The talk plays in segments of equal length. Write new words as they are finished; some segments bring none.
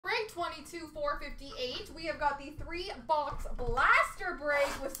22/458. We have got the 3-box blaster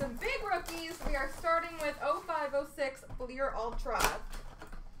break with some big rookies. We are starting with 0506 Fleer Ultra.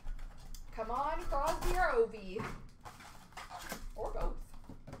 Come on, Crosby or Ovi. Or both.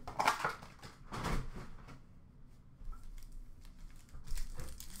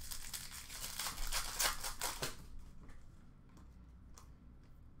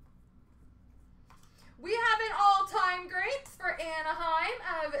 We have an all-time greats for Anaheim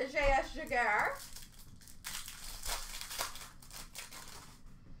of J.S. Jaguar.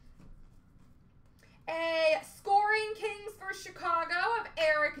 A Scoring Kings for Chicago of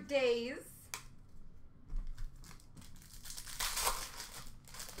Eric Days.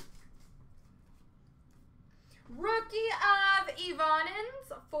 Rookie of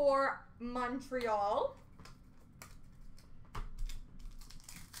Ivanins for Montreal.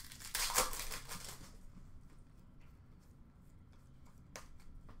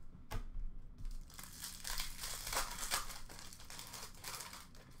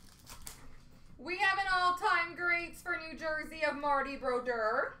 We have an all-time greats for New Jersey of Marty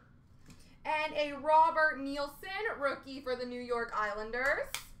Brodeur. And a Robert Nielsen rookie for the New York Islanders.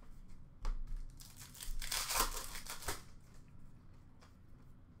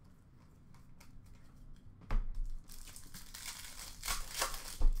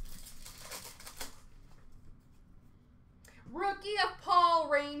 Rookie of Paul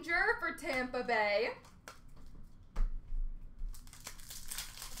Ranger for Tampa Bay.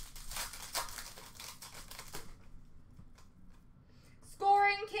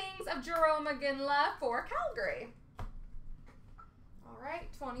 Scoring Kings of Jerome McGinley for Calgary. All right,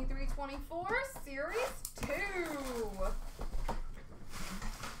 23/24, Series 2.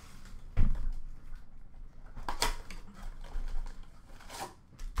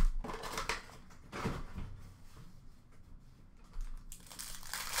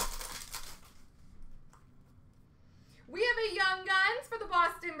 We have a Young Guns for the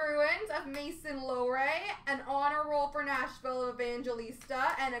Boston Bruins of Mason Lohrei, an Honor Roll for Nashville of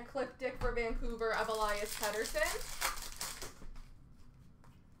Evangelista, and Ecliptic for Vancouver of Elias Pettersson.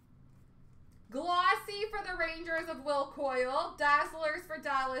 Glossy for the Rangers of Will Coyle, Dazzlers for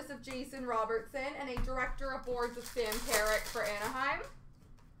Dallas of Jason Robertson, and a Director of Boards of Sam Carrick for Anaheim.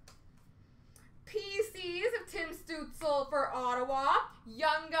 PCs of Tim Stutzel for Ottawa,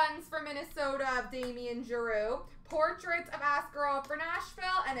 Young Guns for Minnesota of Damian Giroux, Portraits of Askarov for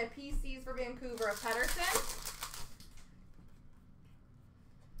Nashville, and a PCs for Vancouver of Pettersson.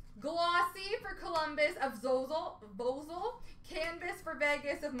 Glossy for Columbus of Vozil, Canvas for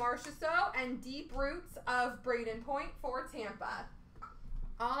Vegas of Marchessault, and Deep Roots of Braden Point for Tampa.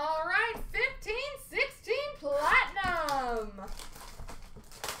 All right, 15/16 Platinum.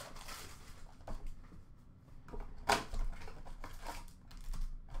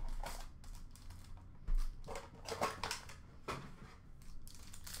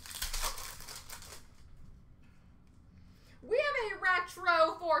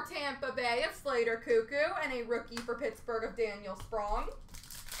 Retro for Tampa Bay of Slater Cuckoo, and a rookie for Pittsburgh of Daniel Sprong.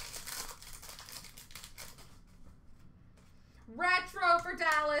 Retro for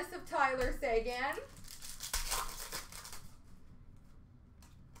Dallas of Tyler Seguin.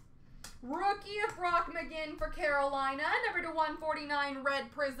 Rookie of Brock McGinn for Carolina, number /149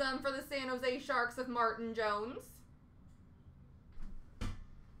 Red Prism for the San Jose Sharks of Martin Jones.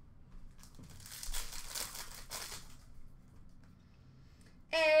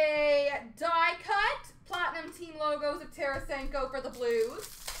 A die cut, Platinum Team logos of Tarasenko for the Blues.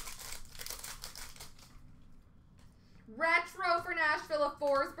 Retro for Nashville of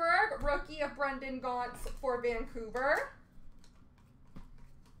Forsberg, rookie of Brendan Gaunce for Vancouver.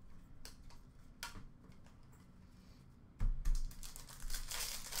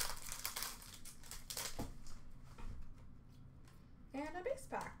 And a base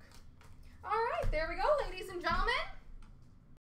pack. All right, there we go, ladies and gentlemen.